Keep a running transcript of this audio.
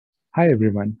Hi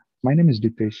everyone, my name is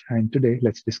Dipesh and today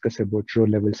let's discuss about row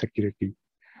level security.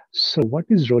 So what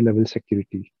is row level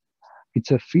security?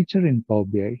 It's a feature in Power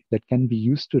BI that can be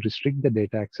used to restrict the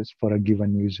data access for a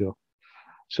given user.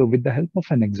 So with the help of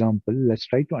an example, let's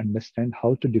try to understand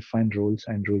how to define roles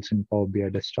and rules in Power BI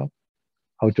Desktop,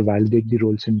 how to validate the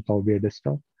roles in Power BI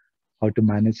Desktop, how to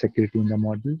manage security in the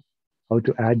model, how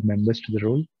to add members to the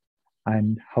role,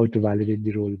 and how to validate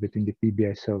the role within the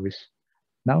PBI service.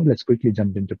 Now let's quickly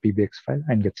jump into PBX file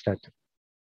and get started.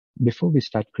 Before we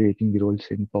start creating the roles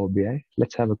in Power BI,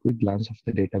 let's have a quick glance of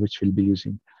the data which we'll be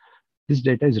using. This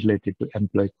data is related to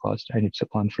employee cost and it's a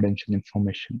confidential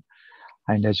information.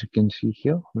 And as you can see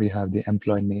here, we have the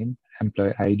employee name,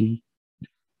 employee ID,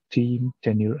 team,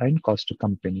 tenure, and cost to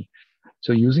company.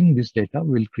 So using this data,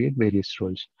 we'll create various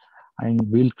roles and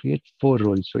we'll create 4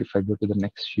 roles. So if I go to the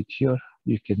next sheet here,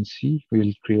 you can see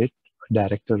we'll create a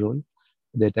director role,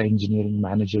 data engineering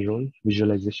manager role,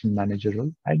 visualization manager role,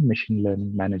 and machine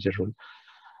learning manager role.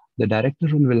 The director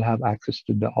role will have access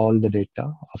to all the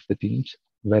data of the teams,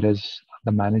 whereas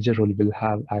the manager role will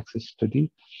have access to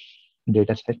the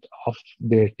data set of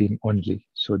their team only.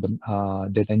 So the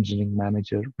data engineering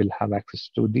manager will have access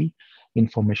to the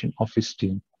information of his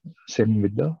team. Same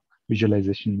with the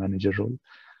visualization manager role.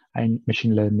 And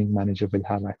machine learning manager will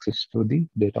have access to the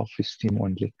data of his team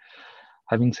only.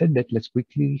 Having said that, let's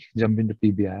quickly jump into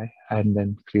PBI and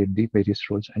then create the various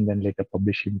roles and then later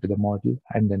publish into the model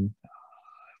and then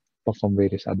perform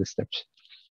various other steps.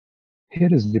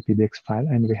 Here is the PBX file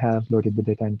and we have loaded the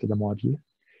data into the model.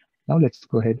 Now let's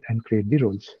go ahead and create the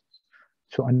roles.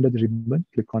 So under the ribbon,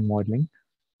 click on modeling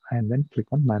and then click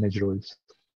on manage roles.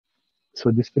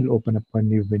 So this will open up a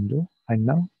new window and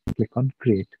now click on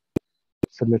create.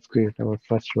 So let's create our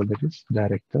first role, that is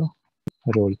director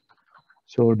role.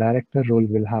 So director role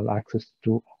will have access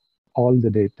to all the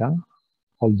data,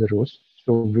 all the rows.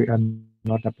 So we are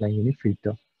not applying any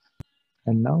filter.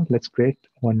 And now let's create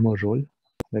one more role,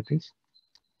 that is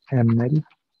ML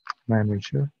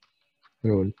manager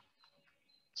role.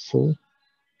 So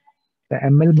the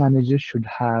ML manager should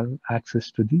have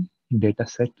access to the data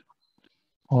set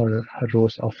or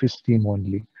rows of his team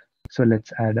only. So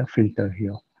let's add a filter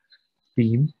here.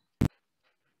 Team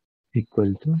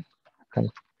equal to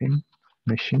connecting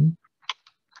machine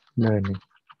learning.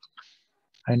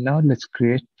 And now let's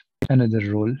create another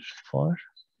role for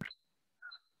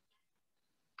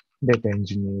data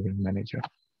engineering manager.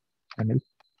 ML.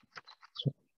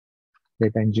 So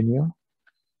data engineer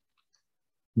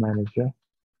manager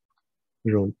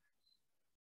role.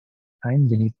 And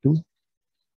we need to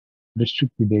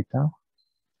restrict the data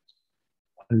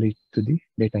only to the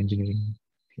data engineering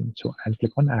team. So I'll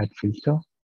click on add filter,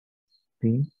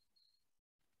 team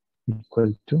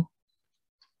equal to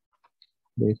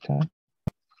data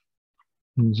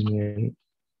engineering.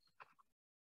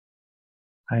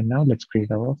 And now let's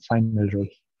create our final role.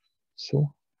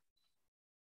 So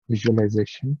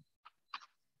visualization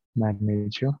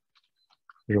manager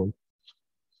role.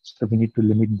 So we need to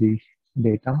limit the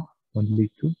data only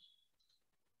to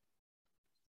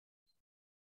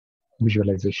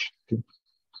visualization.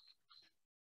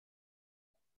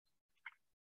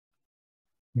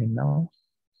 And now,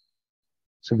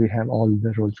 so we have all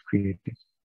the roles created.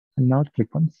 And now click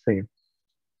on save.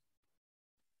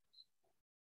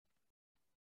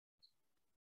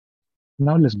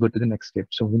 Now let's go to the next step.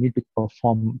 So we need to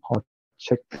perform or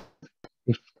check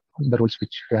if the roles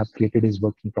which we have created is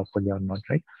working properly or not,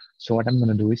 right? So what I'm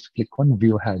going to do is click on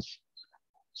view as.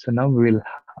 So now we'll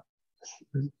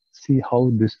see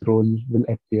how this role will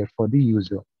appear for the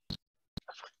user.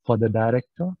 For the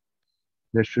director,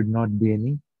 there should not be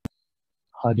any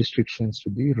restrictions to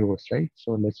the rows, right?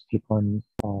 So let's click on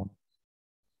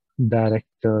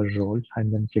director role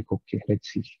and then click OK. Let's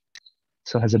see.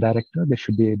 So as a director, they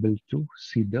should be able to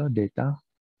see the data,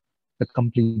 the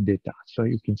complete data. So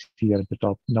you can see here at the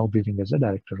top, now viewing as a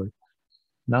director role.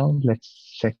 Now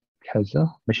let's check as a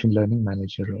machine learning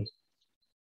manager role.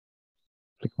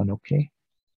 Click on OK.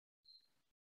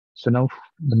 So now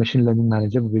the machine learning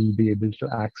manager will be able to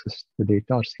access the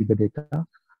data or see the data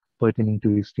pertaining to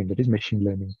his team, that is machine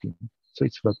learning team. So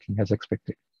it's working as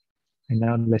expected. And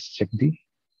now let's check the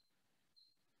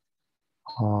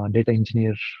data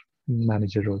engineer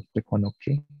manager role. Click on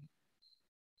OK.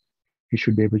 You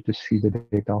should be able to see the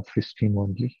data of his team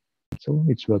only. So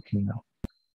it's working now.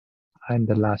 And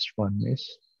the last one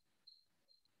is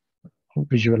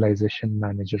visualization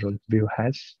manager role. View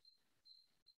has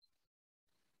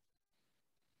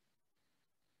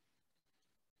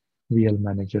VL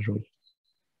manager role.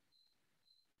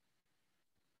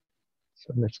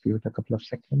 So let's give it a couple of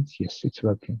seconds. Yes, it's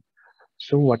working.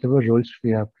 So whatever roles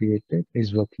we have created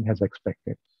is working as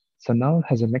expected. So now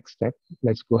as a next step,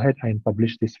 let's go ahead and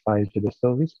publish this file to the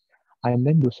service and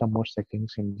then do some more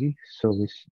settings in the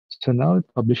service. So now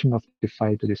publishing of the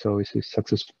file to the service is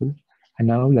successful. And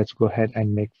now let's go ahead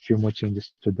and make few more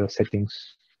changes to the settings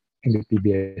in the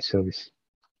PBI service.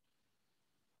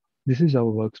 This is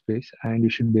our workspace and you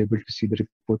should be able to see the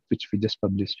report which we just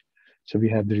published. So we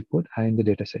have the report and the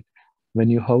dataset. When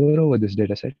you hover over this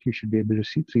dataset, you should be able to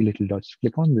see three little dots.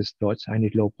 Click on these dots and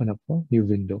it will open up a new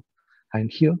window. And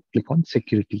here, click on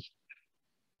security.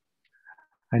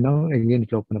 And now again,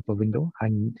 it will open up a window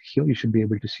and here you should be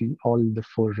able to see all the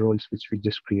four roles which we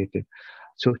just created.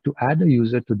 So to add a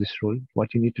user to this role,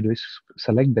 what you need to do is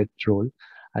select that role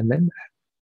and then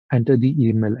enter the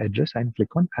email address and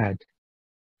click on add.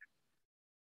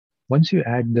 Once you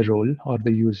add the role or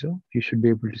the user, you should be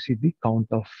able to see the count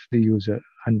of the user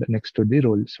and next to the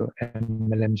role. So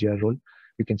MLMGR role,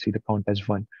 you can see the count as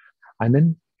 1. And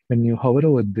then when you hover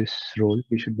over this role,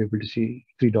 you should be able to see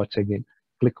three dots again.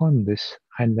 Click on this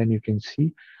and then you can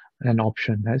see an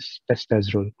option as test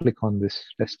as role. Click on this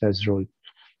test as role.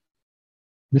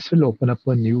 This will open up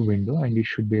a new window and you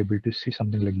should be able to see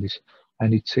something like this.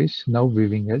 And it says now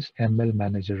viewing as ML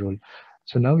manager role.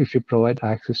 So now if you provide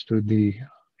access to the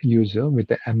user with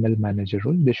the ML manager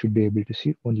role, they should be able to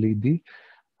see only the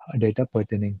data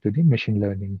pertaining to the machine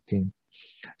learning team.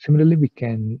 Similarly, we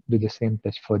can do the same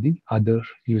test for the other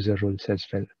user roles as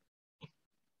well.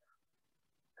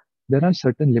 There are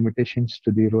certain limitations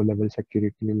to the row level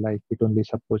security, like it only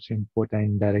supports import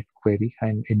and direct query,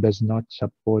 and it does not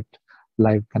support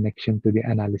live connection to the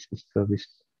analysis service,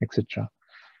 etc.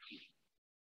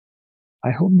 I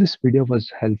hope this video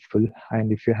was helpful,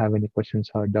 and if you have any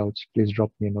questions or doubts, please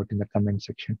drop me a note in the comment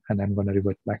section and I'm going to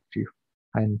revert back to you.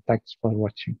 And thanks for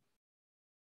watching.